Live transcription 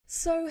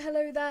So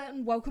hello there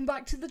and welcome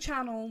back to the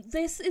channel.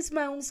 This is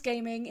Mel's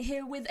Gaming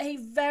here with a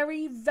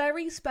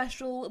very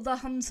special The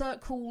Hunter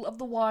Call of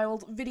the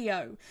Wild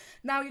video.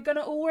 Now you're going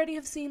to already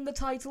have seen the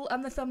title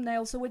and the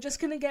thumbnail, so we're just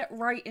going to get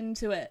right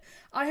into it.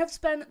 I have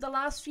spent the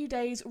last few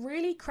days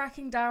really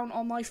cracking down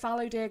on my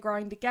fallow deer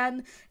grind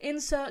again in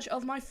search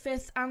of my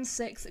 5th and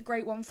 6th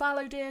Great One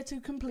fallow deer to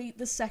complete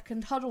the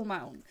 2nd huddle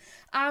mount.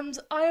 And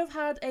I have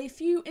had a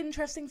few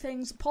interesting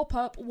things pop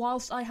up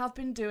whilst I have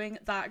been doing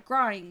that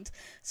grind.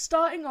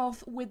 Starting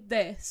off with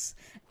this,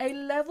 a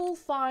level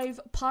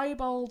 5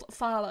 piebald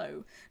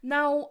fallow.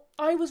 Now,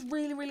 I was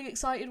really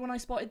excited when I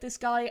spotted this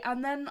guy,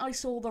 and then I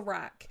saw the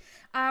rack.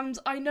 And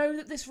I know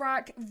that this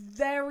rack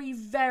very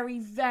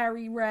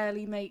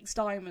rarely makes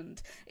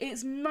diamond.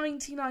 It's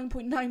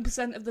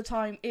 99.9% of the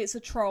time it's a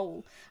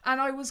troll. And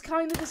I was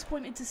kind of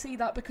disappointed to see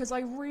that because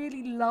I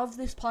really love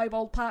this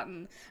piebald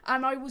pattern.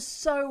 And I was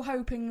so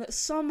hoping that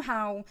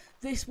somehow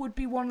this would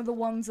be one of the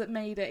ones that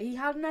made it. He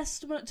had an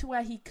estimate to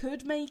where he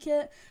could make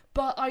it,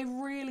 but I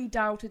really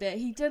doubted it.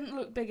 He didn't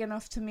look big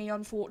enough to me,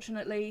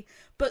 unfortunately,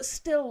 but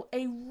still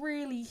a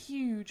really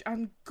huge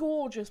and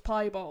gorgeous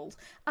piebald.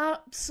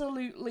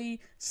 Absolutely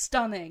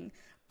stunning.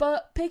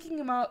 But picking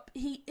him up,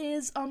 he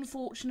is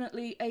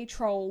unfortunately a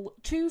troll,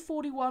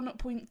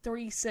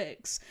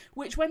 241.36,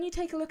 which when you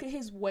take a look at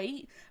his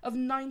weight of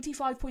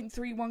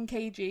 95.31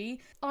 kg,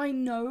 I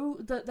know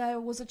that there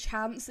was a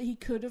chance that he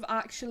could have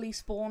actually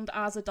spawned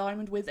as a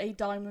diamond with a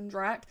diamond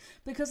rack,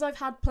 because I've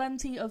had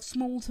plenty of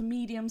small to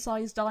medium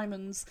sized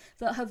diamonds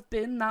that have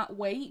been that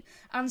weight,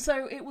 and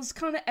so it was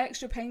kind of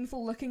extra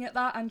painful looking at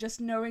that and just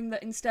knowing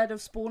that instead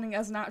of spawning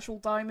as an actual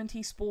diamond,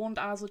 he spawned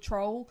as a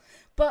troll.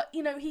 But,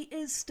 you know, he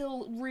is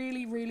still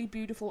really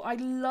beautiful. I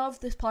love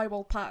this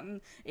piebald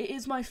pattern. It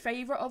is my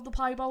favourite of the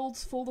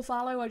piebalds for the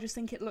fallow. I just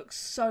think it looks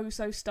so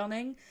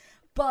stunning.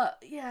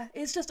 But, yeah,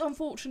 it's just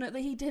unfortunate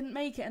that he didn't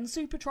make it, and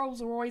super trolls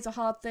are always a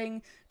hard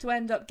thing to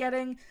end up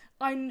getting.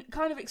 I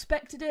kind of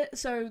expected it,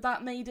 so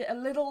that made it a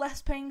little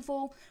less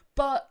painful,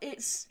 but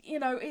it's, you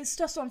know, it's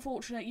just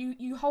unfortunate.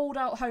 You hold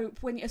out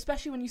hope,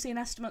 especially when you see an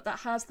estimate that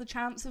has the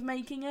chance of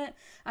making it,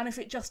 and if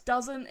it just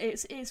doesn't,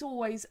 it's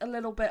always a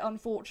little bit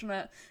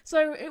unfortunate.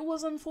 So it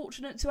was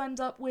unfortunate to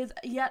end up with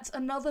yet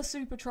another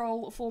super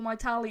troll for my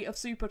tally of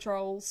super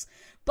trolls,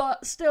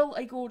 but still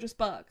a gorgeous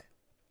buck.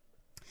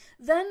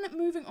 Then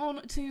moving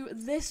on to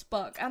this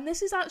buck, and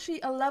this is actually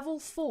a level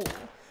 4,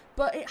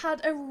 but it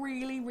had a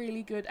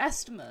really good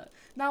estimate.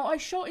 Now, I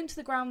shot into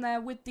the ground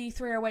there with the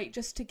 308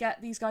 just to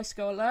get these guys to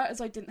go alert, as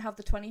I didn't have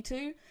the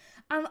 22,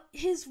 and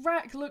his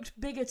rack looked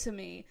bigger to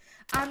me,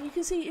 and you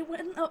can see it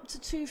went up to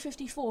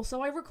 254,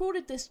 so I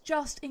recorded this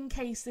just in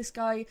case this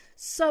guy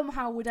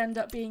somehow would end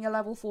up being a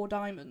level 4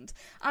 diamond.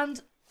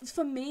 And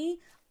for me,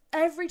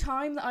 every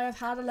time that I have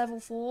had a level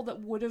 4 that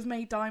would have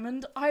made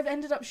diamond, I've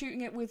ended up shooting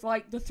it with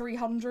like the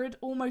 300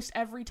 almost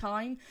every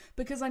time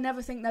because I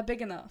never think they're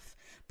big enough.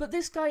 But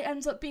this guy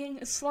ends up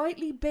being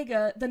slightly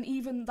bigger than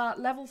even that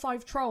level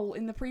 5 troll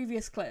in the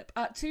previous clip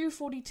at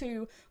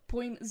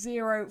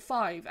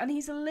 242.05, and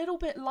he's a little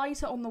bit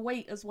lighter on the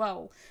weight as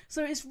well.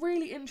 So it's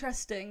really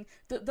interesting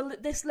that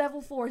this level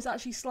 4 is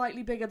actually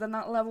slightly bigger than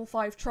that level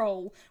 5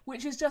 troll,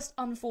 which is just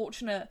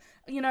unfortunate.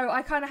 You know,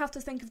 I kind of have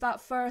to think of that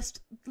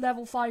first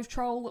level 5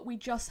 troll that we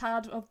just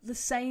had of the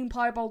same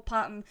piebald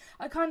pattern.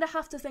 I kind of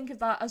have to think of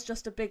that as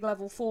just a big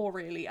level 4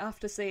 really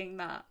after seeing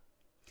that.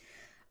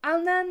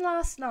 And then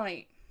last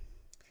night,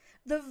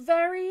 the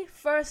very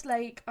first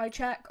lake I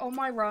check on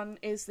my run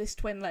is this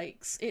Twin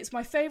Lakes. It's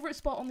my favourite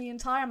spot on the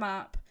entire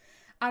map,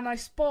 and I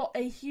spot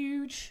a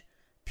huge,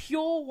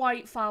 pure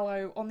white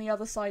fallow on the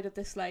other side of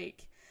this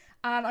lake.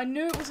 And I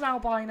knew it was an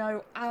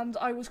albino, and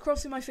I was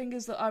crossing my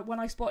fingers that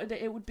when I spotted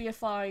it, it would be a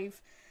 5.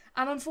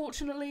 And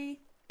unfortunately,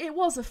 it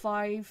was a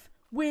 5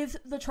 with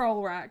the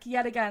troll rack.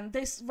 Yet again,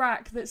 this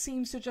rack that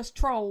seems to just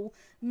troll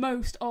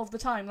most of the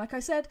time. Like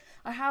I said,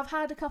 I have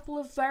had a couple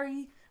of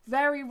very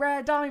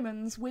rare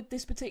diamonds with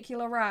this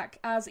particular rack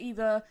as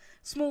either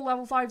small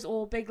level 5s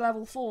or big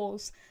level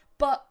 4s.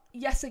 But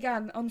yes,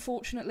 again,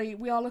 unfortunately,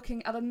 we are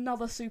looking at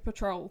another super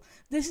troll.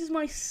 This is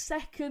my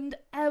 2nd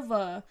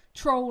ever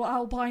troll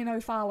albino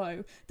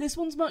fallow. This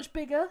one's much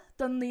bigger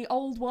than the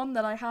old one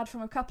that I had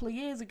from a couple of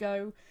years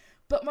ago,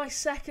 but my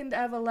 2nd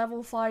ever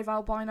level 5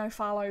 albino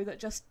fallow that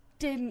just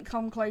didn't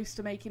come close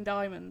to making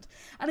diamond.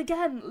 And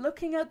again,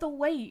 looking at the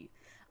weight,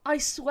 I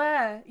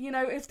swear, you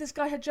know, if this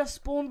guy had just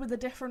spawned with a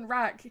different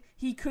rack,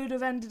 he could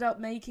have ended up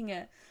making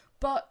it.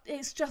 But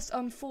it's just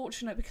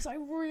unfortunate because I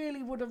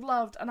really would have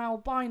loved an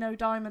albino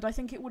diamond. I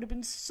think it would have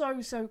been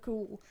so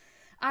cool.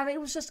 And it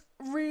was just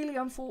really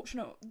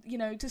unfortunate, you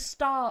know, to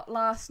start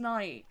last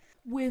night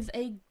with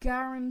a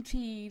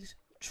guaranteed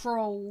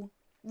troll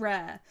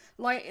rare.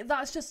 Like,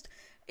 that's just,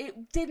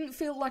 it didn't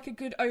feel like a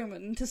good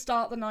omen to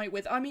start the night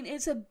with. I mean,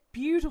 it's a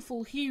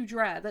beautiful, huge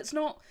rare. That's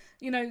not,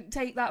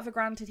 take that for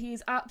granted. He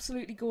is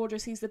absolutely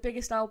gorgeous. He's the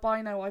biggest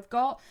albino I've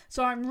got,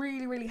 so I'm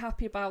really, really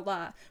happy about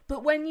that.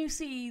 But when you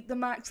see the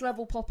max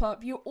level pop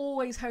up, you're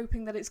always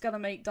hoping that it's going to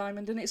make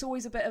diamond, and it's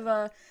always a bit of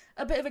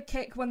a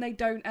kick when they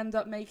don't end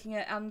up making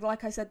it. And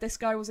like I said, this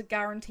guy was a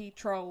guaranteed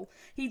troll.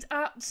 He's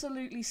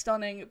absolutely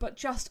stunning, but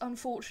just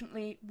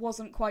unfortunately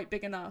wasn't quite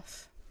big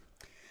enough.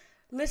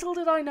 Little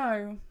did I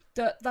know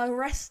that the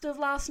rest of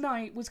last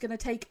night was going to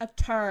take a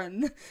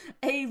turn,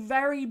 a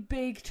very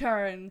big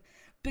turn,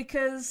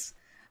 because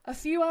a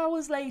few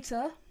hours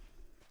later,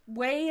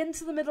 way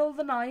into the middle of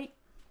the night,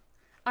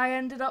 I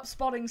ended up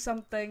spotting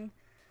something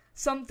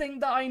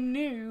that I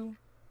knew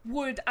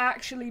would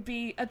actually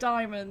be a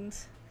diamond.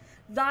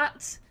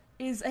 That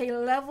is a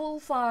level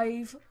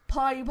 5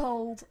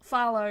 piebald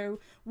fallow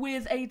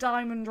with a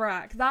diamond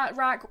rack. That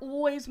rack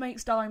always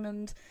makes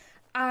diamond,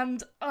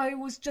 and I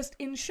was just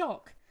in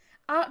shock.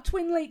 At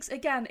Twin Lakes,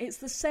 again, it's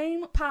the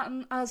same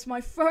pattern as my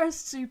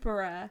first super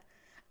rare,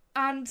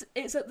 and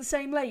it's at the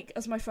same lake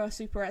as my first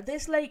super rare.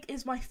 This lake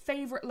is my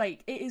favourite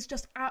lake. It is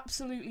just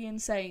absolutely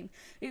insane.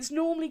 It's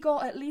normally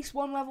got at least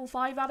one level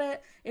 5 at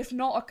it, if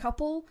not a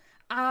couple,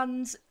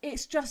 and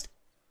it's just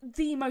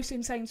the most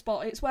insane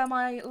spot. It's where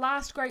my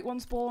last great one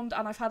spawned,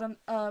 and I've had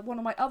one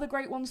of my other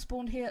great ones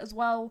spawned here as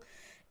well.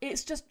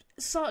 It's just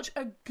such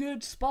a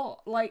good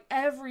spot. Like,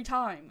 every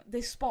time,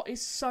 this spot is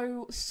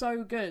so,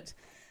 so good.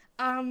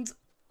 And,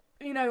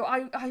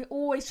 I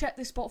always check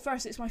this spot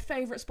first. It's my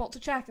favourite spot to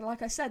check. And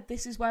like I said,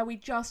 this is where we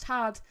just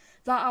had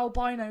that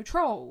albino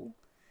troll.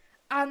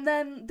 And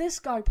then this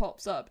guy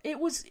pops up. It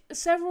was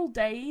several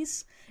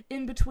days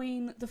in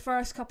between the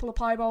first couple of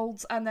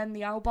piebalds and then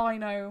the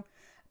albino.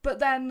 But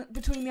then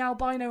between the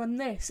albino and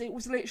this, it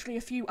was literally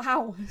a few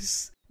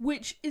hours.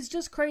 Which is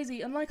just crazy.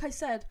 And like I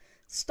said,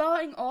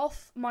 starting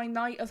off my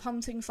night of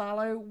hunting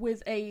fallow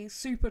with a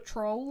super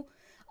troll,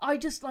 I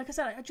just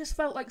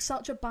felt like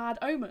such a bad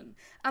omen.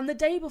 And the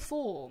day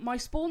before, my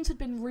spawns had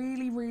been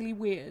really, really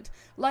weird.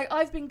 Like,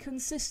 I've been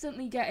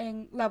consistently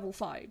getting level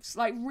 5s.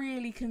 Like,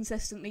 really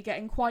consistently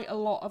getting quite a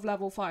lot of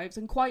level 5s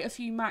and quite a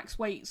few max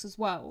weights as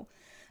well.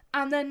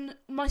 And then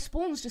my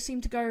spawns just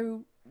seemed to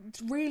go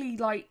really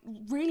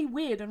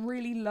weird and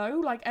really low.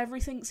 Like,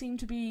 everything seemed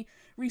to be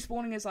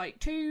respawning as,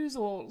 2s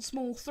or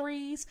small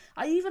 3s.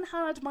 I even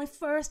had my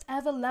first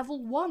ever level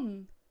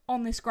 1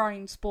 on this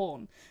grind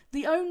spawn.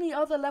 The only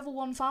other level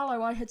 1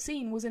 fallow I had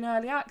seen was in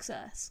early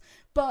access,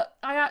 but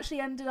I actually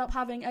ended up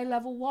having a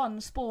level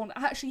 1 spawn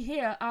actually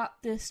here at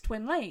this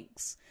Twin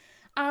Lakes.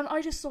 And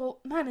I just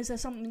thought, man, is there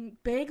something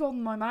big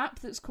on my map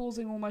that's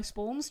causing all my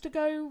spawns to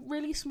go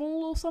really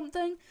small or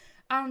something?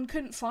 And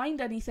couldn't find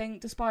anything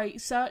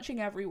despite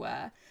searching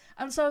everywhere.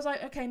 And so I was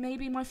like, okay,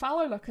 maybe my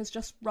fallow luck has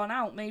just run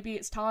out. Maybe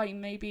it's time.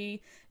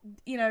 Maybe,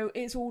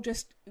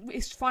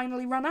 it's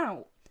finally run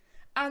out.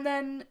 And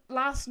then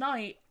last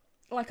night,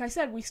 like I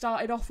said, we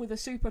started off with a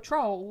super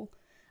troll,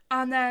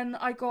 and then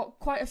I got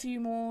quite a few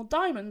more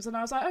diamonds, and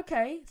I was like,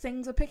 okay,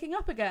 things are picking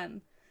up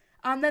again.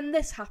 And then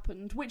this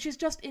happened, which is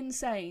just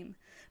insane.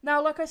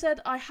 Now, like I said,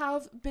 I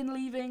have been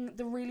leaving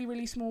the really,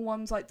 really small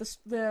ones, like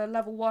the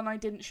level 1 I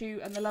didn't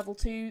shoot, and the level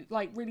 2,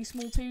 like really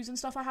small 2s and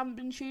stuff I haven't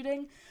been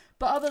shooting.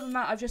 But other than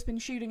that, I've just been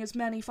shooting as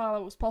many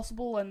fallow as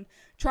possible, and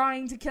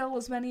trying to kill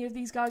as many of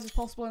these guys as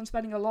possible, and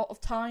spending a lot of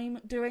time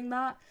doing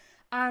that.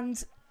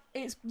 And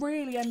it's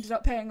really ended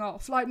up paying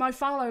off. Like, my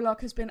fallow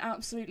luck has been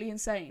absolutely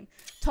insane.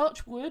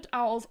 Touch wood,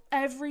 out of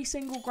every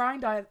single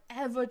grind I have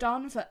ever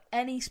done for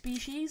any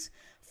species,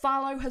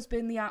 fallow has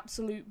been the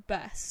absolute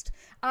best.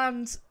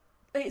 And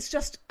it's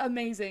just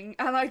amazing.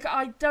 And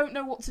I don't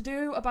know what to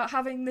do about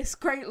having this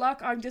great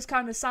luck. I'm just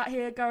kind of sat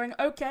here going,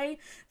 okay,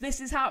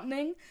 this is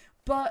happening.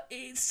 But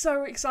it's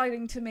so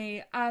exciting to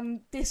me,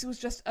 and this was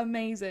just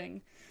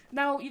amazing.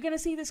 Now, you're going to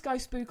see this guy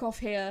spook off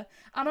here,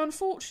 and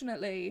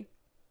unfortunately,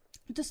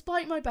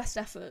 despite my best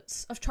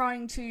efforts of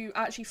trying to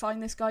actually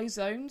find this guy's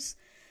zones,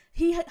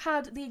 he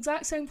had the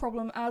exact same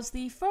problem as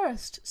the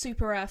first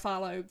super rare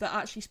fallow that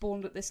actually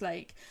spawned at this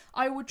lake.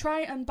 I would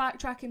try and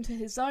backtrack into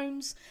his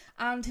zones,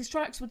 and his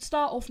tracks would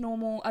start off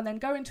normal and then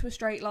go into a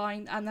straight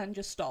line and then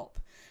just stop.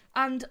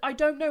 And I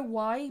don't know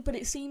why, but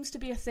it seems to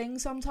be a thing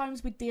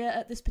sometimes with deer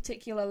at this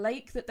particular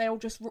lake, that they'll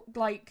just,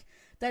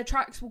 their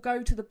tracks will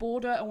go to the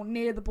border or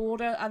near the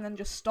border and then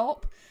just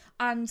stop.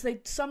 And they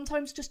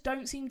sometimes just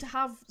don't seem to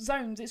have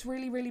zones. It's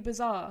really, really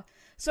bizarre.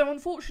 So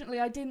unfortunately,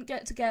 I didn't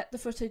get the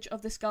footage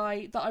of this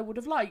guy that I would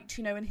have liked,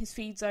 in his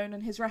feed zone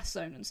and his rest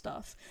zone and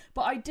stuff.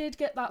 But I did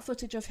get that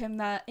footage of him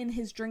there in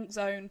his drink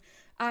zone.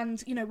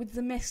 And, with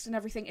the mist and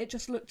everything, it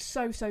just looked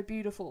so, so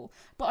beautiful.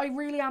 But I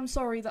really am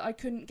sorry that I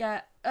couldn't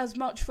get as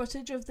much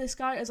footage of this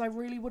guy as I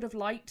really would have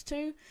liked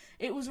to.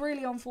 It was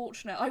really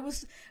unfortunate. I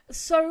was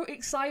so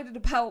excited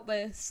about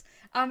this.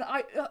 And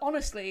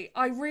honestly,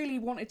 I really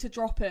wanted to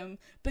drop him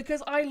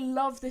because I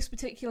love this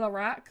particular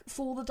rack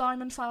for the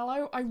diamond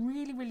fallow. I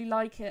really, really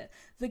like it.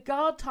 The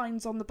guard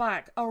tines on the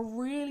back are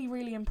really,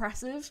 really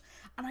impressive.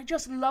 And I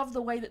just love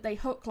the way that they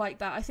hook like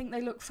that. I think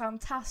they look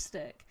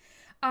fantastic.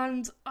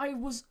 And I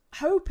was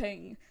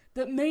hoping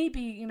that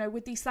maybe, you know,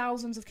 with these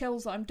thousands of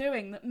kills that I'm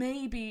doing, that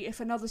maybe if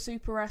another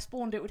super rare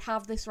spawned, it would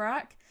have this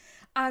rack.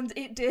 And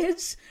it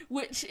did,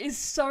 which is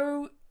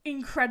so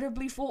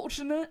incredibly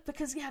fortunate,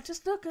 because, yeah,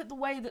 just look at the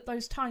way that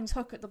those tines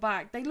hook at the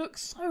back. They look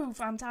so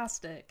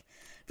fantastic.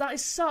 That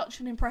is such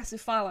an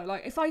impressive fallow.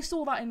 Like, if I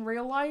saw that in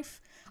real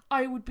life,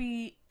 I would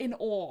be in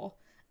awe.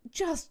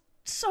 Just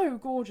so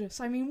gorgeous.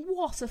 I mean,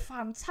 what a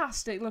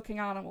fantastic looking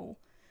animal.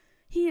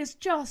 He is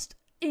just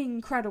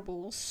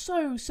incredible.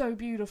 So, so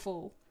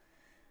beautiful.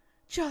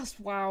 Just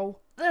wow.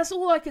 That's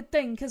all I could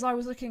think as I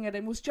was looking at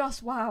him, was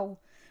just wow.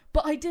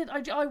 But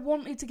I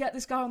wanted to get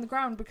this guy on the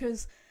ground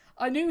because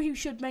I knew he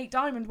should make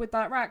diamond with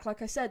that rack.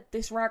 Like I said,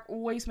 this rack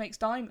always makes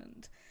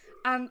diamond.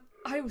 And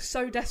I was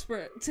so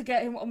desperate to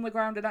get him on the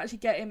ground and actually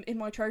get him in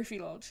my trophy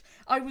lodge.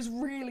 I was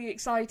really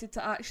excited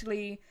to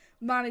actually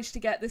manage to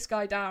get this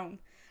guy down.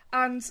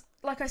 And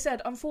like I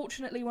said,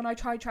 unfortunately, when I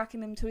tried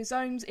tracking him to his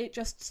zones, it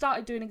just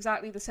started doing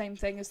exactly the same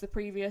thing as the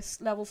previous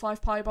level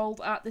 5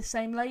 piebald at this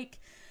same lake.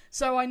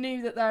 So I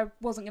knew that there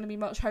wasn't going to be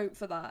much hope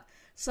for that.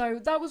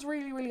 So that was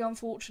really, really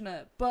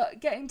unfortunate.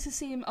 But getting to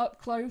see him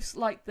up close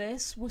like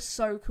this was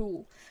so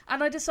cool.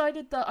 And I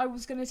decided that I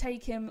was going to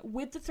take him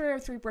with the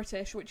 303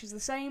 British, which is the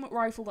same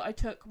rifle that I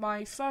took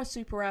my first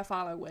super rare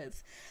fallow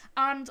with.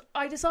 And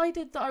I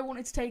decided that I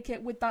wanted to take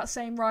it with that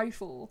same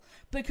rifle,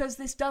 because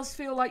this does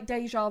feel like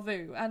deja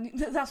vu. And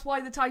that's why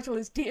the title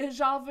is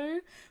Deja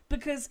Vu,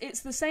 because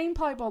it's the same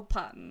piebald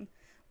pattern.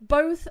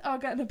 Both are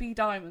going to be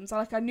diamonds.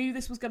 Like, I knew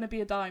this was going to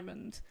be a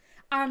diamond.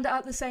 And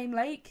at the same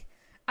lake.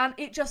 And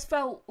it just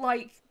felt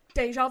like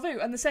deja vu.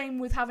 And the same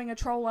with having a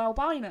troll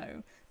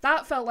albino.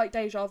 That felt like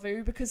deja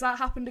vu because that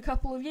happened a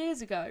couple of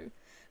years ago.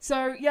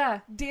 So,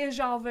 yeah,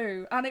 deja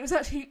vu. And it was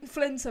actually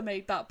Flinter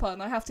made that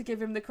pun. I have to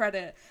give him the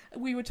credit.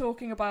 We were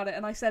talking about it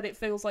and I said it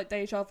feels like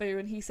deja vu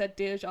and he said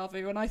deja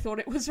vu and I thought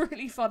it was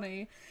really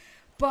funny.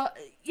 But,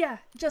 yeah,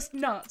 just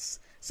nuts.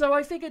 So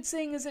I figured,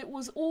 seeing as it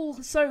was all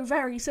so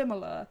very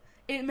similar,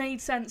 it made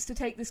sense to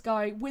take this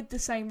guy with the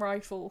same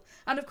rifle.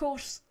 And of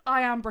course,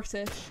 I am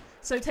British,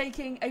 so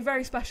taking a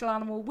very special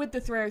animal with the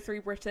 303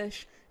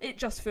 British, it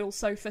just feels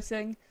so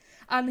fitting.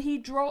 And he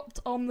dropped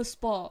on the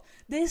spot.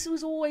 This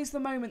was always the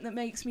moment that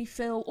makes me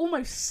feel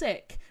almost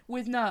sick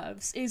with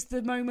nerves, is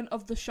the moment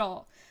of the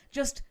shot.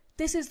 Just,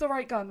 this is the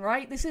right gun,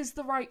 right? This is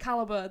the right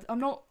caliber. I'm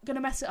not going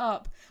to mess it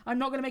up. I'm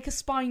not going to make a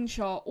spine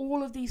shot.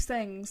 All of these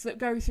things that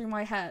go through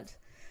my head.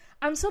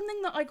 And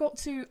something that I got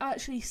to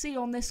actually see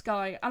on this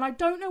guy, and I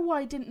don't know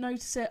why I didn't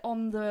notice it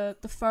on the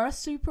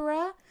first super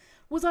rare,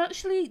 was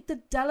actually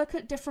the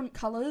delicate different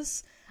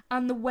colours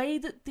and the way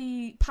that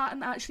the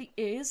pattern actually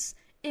is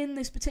in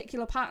this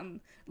particular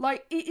pattern.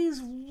 Like, it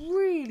is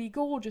really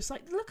gorgeous.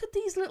 Like, look at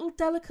these little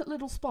delicate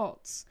little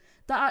spots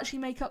that actually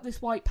make up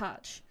this white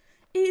patch.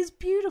 It is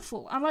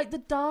beautiful. And like the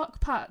dark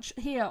patch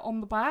here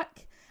on the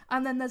back,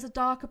 and then there's a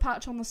darker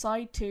patch on the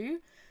side too.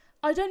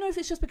 I don't know if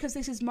it's just because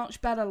this is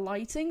much better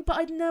lighting, but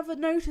I'd never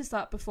noticed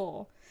that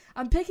before.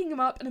 And picking him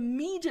up and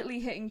immediately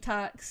hitting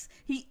tax,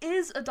 he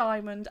is a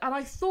diamond, and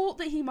I thought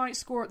that he might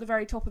score at the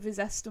very top of his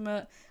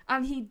estimate,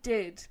 and he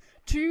did.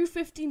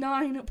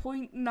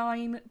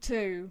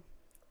 259.92.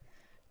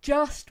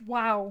 Just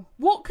wow.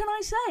 What can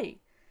I say?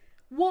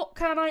 What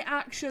can I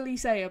actually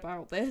say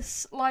about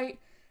this?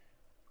 Like,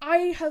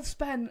 I have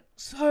spent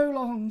so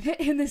long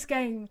in this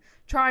game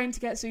trying to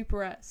get super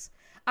rares.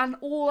 And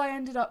all I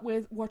ended up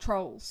with were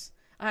trolls.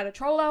 I had a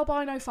troll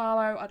albino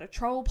fallow, I had a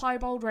troll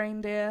piebald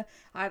reindeer,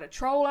 I had a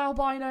troll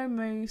albino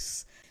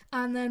moose,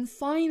 and then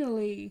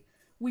finally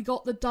we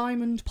got the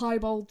diamond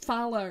piebald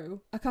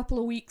fallow a couple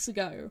of weeks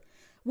ago,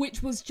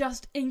 which was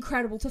just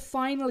incredible to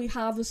finally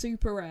have a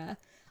super rare.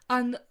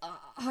 And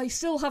I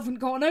still haven't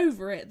gotten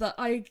over it that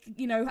I,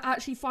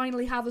 actually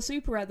finally have a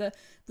super rare. The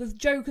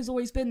joke has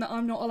always been that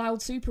I'm not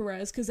allowed super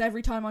rares because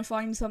every time I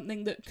find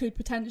something that could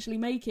potentially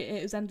make it,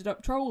 it has ended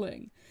up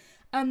trolling.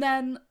 And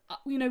then,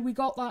 we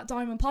got that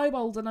diamond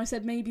piebald and I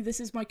said, maybe this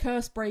is my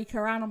curse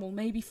breaker animal.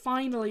 Maybe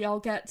finally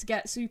I'll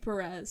get super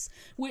rares.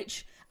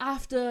 Which,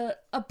 after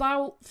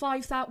about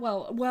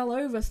well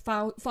over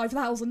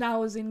 5,000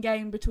 hours in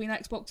game between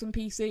Xbox and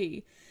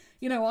PC,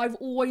 I've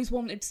always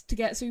wanted to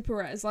get super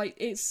rares. Like,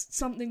 it's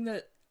something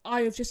that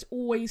I have just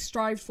always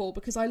strived for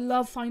because I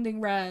love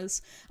finding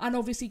rares, and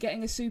obviously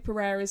getting a super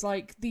rare is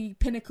like the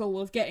pinnacle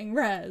of getting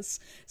rares.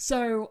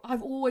 So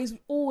I've always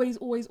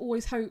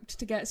hoped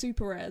to get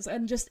super rares,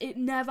 and just it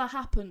never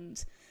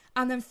happened.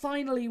 And then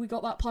finally we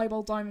got that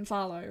piebald diamond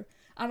fallow,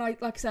 and I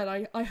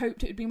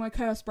hoped it would be my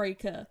curse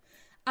breaker.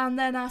 And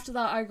then after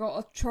that I got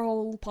a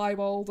troll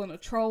piebald and a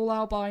troll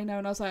albino,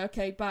 and I was like,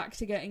 okay, back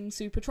to getting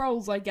super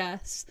trolls, I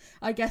guess.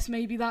 I guess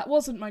maybe that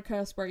wasn't my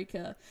curse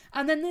breaker.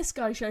 And then this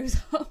guy shows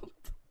up.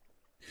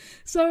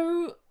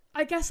 So,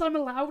 I guess I'm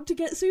allowed to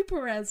get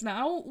super rares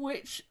now,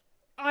 which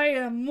I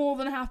am more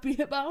than happy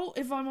about,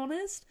 if I'm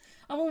honest.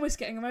 I'm almost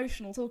getting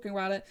emotional talking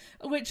about it,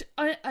 which,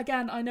 I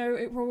know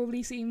it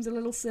probably seems a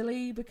little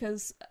silly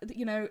because,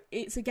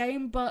 it's a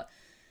game, but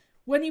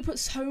when you put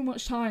so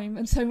much time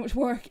and so much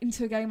work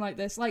into a game like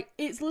this, like,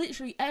 it's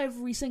literally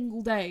every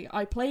single day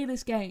I play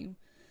this game,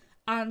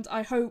 and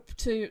I hope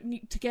to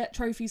get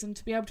trophies and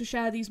to be able to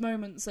share these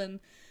moments.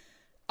 And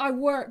I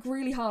work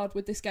really hard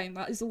with this game.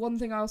 That is the one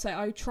thing I'll say.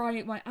 I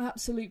try my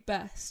absolute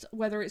best,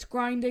 whether it's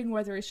grinding,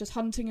 whether it's just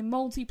hunting in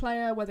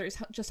multiplayer, whether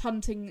it's just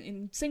hunting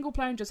in single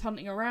player and just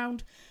hunting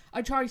around.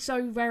 I try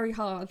so very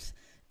hard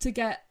to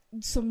get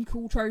some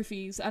cool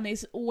trophies, and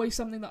it's always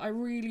something that I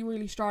really,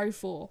 really strive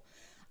for.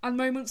 And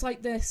moments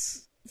like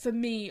this, for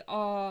me,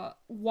 are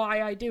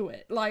why I do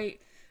it.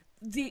 Like,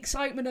 the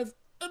excitement of,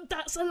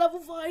 that's a level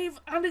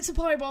 5, and it's a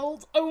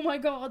piebald, oh my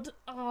god,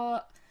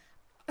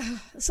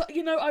 so,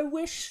 you know, I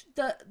wish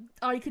that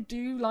I could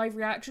do live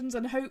reactions,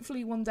 and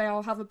hopefully one day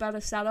I'll have a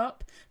better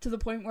setup to the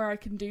point where I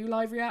can do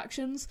live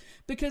reactions,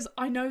 because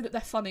I know that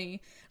they're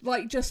funny.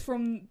 Like, just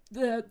from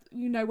the,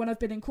 you know, when I've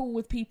been in call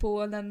with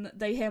people and then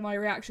they hear my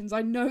reactions,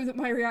 I know that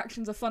my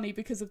reactions are funny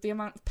because of the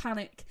amount of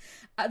panic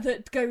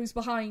that goes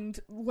behind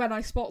when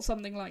I spot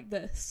something like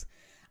this.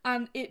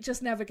 And it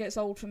just never gets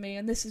old for me,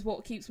 and this is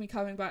what keeps me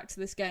coming back to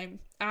this game.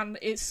 And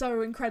it's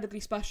so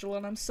incredibly special,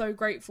 and I'm so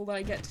grateful that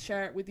I get to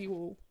share it with you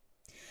all.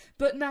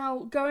 But now,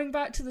 going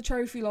back to the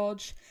Trophy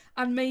Lodge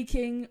and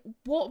making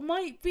what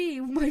might be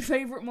my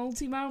favourite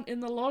multi-mount in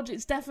the lodge,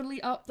 it's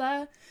definitely up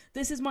there.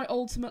 This is my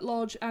ultimate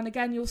lodge, and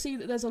again, you'll see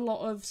that there's a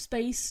lot of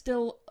space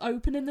still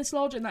open in this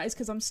lodge, and that is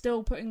because I'm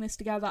still putting this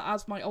together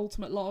as my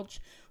ultimate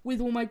lodge,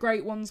 with all my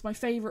great ones, my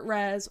favourite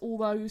rares, all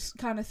those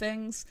kind of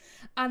things.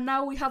 And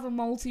now we have a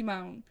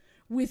multi-mount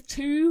with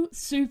 2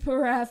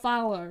 super rare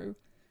Fallow,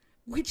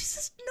 which is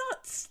just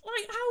nuts.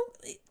 Like,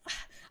 how...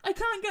 I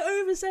can't get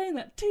over saying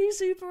that. 2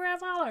 super rare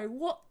Fallow.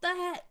 What the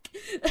heck?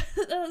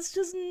 That's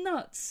just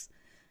nuts.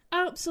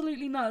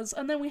 Absolutely nuts.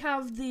 And then we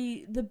have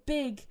the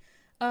big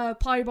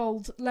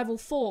piebald level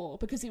 4,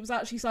 because it was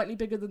actually slightly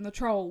bigger than the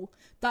troll.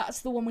 That's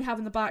the one we have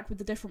in the back with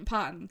the different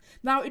pattern.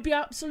 Now, it'd be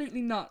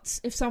absolutely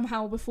nuts if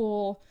somehow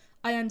before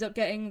I end up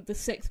getting the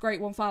 6th Great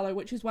One Fallow,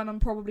 which is when I'm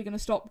probably going to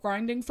stop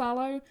grinding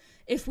Fallow,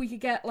 if we could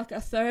get like a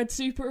 3rd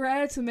super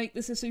rare to make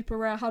this a super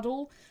rare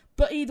huddle.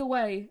 But either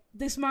way,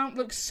 this mount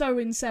looks so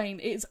insane.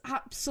 It's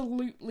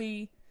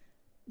absolutely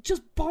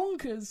just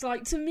bonkers.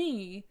 Like, to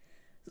me,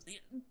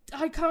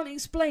 I can't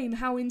explain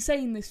how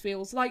insane this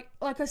feels. Like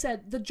I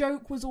said, the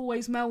joke was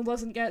always Mel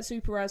doesn't get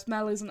super rares,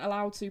 Mel isn't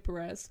allowed super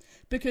rares,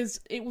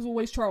 because it was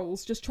always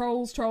trolls. Just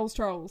trolls, trolls,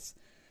 trolls.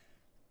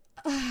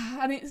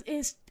 And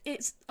it's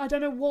I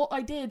don't know what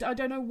I did. I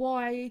don't know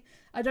why.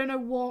 I don't know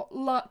what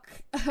luck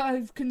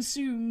I've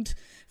consumed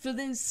for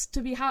this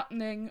to be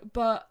happening,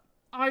 but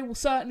I will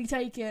certainly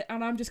take it,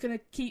 and I'm just going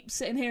to keep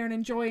sitting here and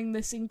enjoying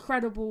this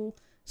incredible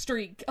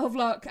streak of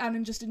luck,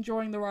 and just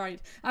enjoying the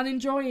ride, and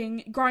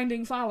enjoying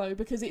grinding Fallow,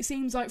 because it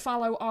seems like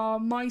Fallow are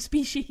my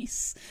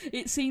species.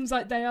 It seems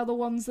like they are the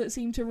ones that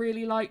seem to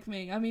really like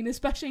me. I mean,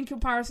 especially in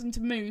comparison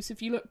to Moose,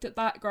 if you looked at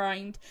that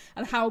grind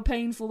and how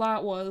painful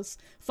that was,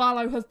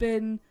 Fallow have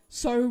been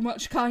so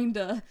much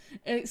kinder.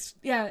 It's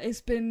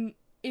been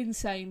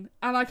insane,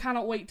 and I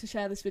cannot wait to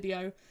share this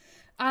video.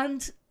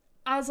 And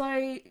as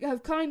I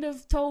have kind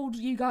of told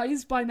you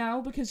guys by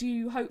now, because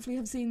you hopefully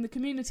have seen the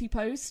community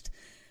post,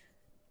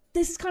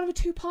 this is kind of a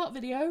 2-part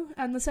video,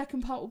 and the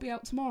second part will be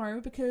out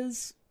tomorrow,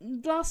 because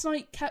last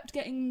night kept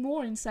getting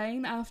more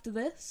insane after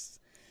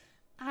this,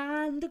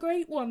 and a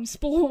great one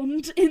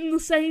spawned in the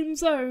same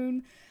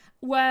zone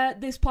where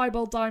this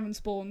piebald diamond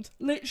spawned.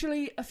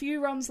 Literally a few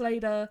runs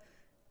later,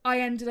 I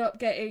ended up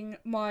getting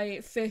my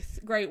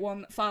 5th Great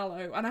One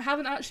Fallow, and I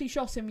haven't actually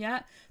shot him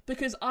yet,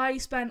 because I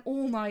spent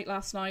all night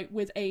last night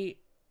with a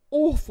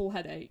awful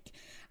headache,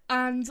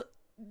 and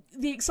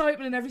the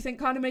excitement and everything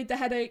kind of made the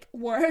headache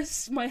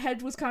worse. My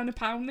head was kind of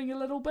pounding a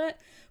little bit,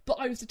 but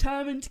I was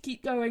determined to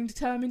keep going,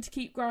 determined to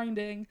keep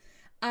grinding,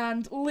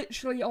 and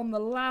literally on the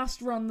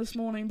last run this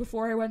morning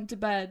before I went to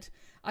bed,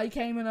 I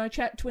came and I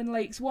checked Twin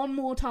Lakes one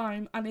more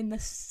time, and in the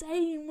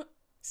same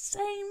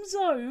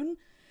zone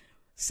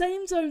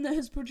that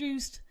has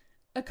produced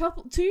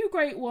 2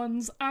 great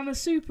ones and a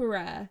super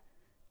rare,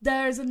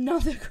 there is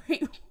another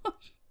great one.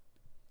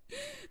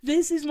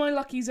 This is my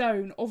lucky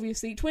zone,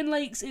 obviously. Twin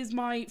Lakes is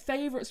my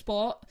favourite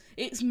spot.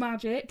 It's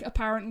magic,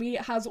 apparently.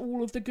 It has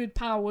all of the good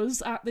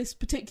powers. At this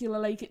particular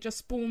lake, it just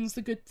spawns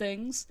the good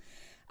things.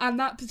 And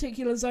that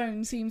particular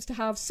zone seems to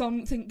have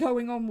something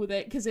going on with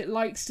it, because it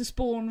likes to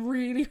spawn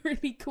really,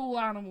 really cool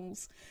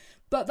animals.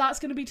 But that's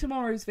going to be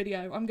tomorrow's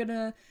video. I'm going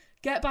to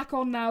get back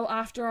on now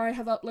after I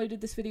have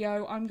uploaded this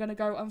video. I'm going to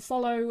go and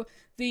follow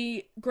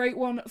the Great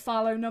One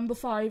Fallow number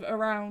 5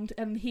 around,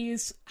 and he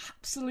is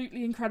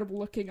absolutely incredible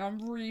looking.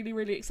 I'm really,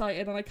 really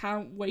excited, and I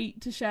can't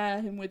wait to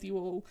share him with you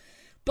all.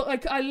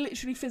 But I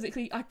literally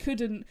physically, I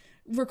couldn't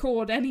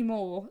record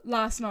anymore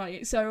last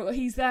night. So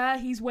he's there,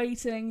 he's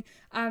waiting,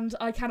 and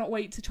I cannot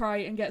wait to try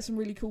and get some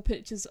really cool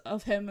pictures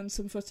of him and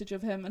some footage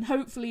of him. And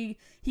hopefully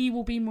he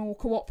will be more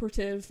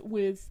cooperative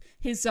with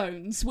his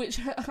zones, which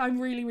I'm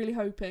really, really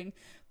hoping.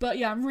 But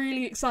yeah, I'm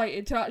really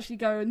excited to actually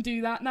go and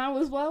do that now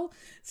as well.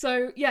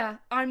 So yeah,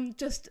 I'm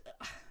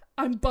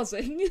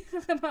buzzing.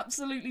 I'm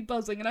absolutely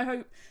buzzing, and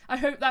I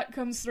hope that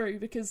comes through,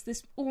 because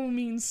this all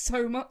means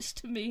so much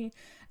to me.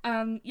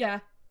 And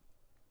yeah,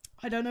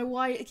 I don't know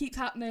why it keeps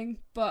happening,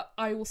 but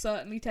I will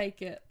certainly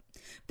take it.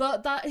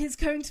 But that is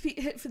going to be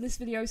it for this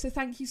video, so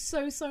thank you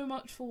so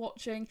much for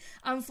watching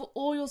and for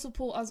all your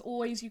support. As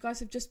always, you guys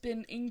have just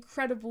been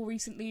incredible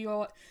recently.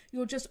 You're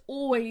just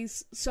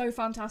always so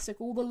fantastic.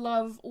 All the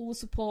love, all the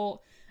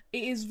support.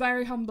 It is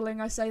very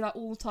humbling, I say that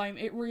all the time.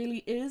 It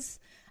really is,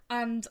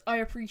 and I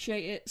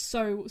appreciate it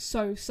so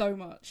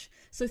much.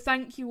 So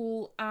thank you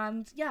all,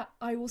 and yeah,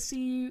 I will see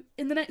you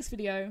in the next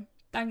video.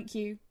 Thank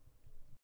you.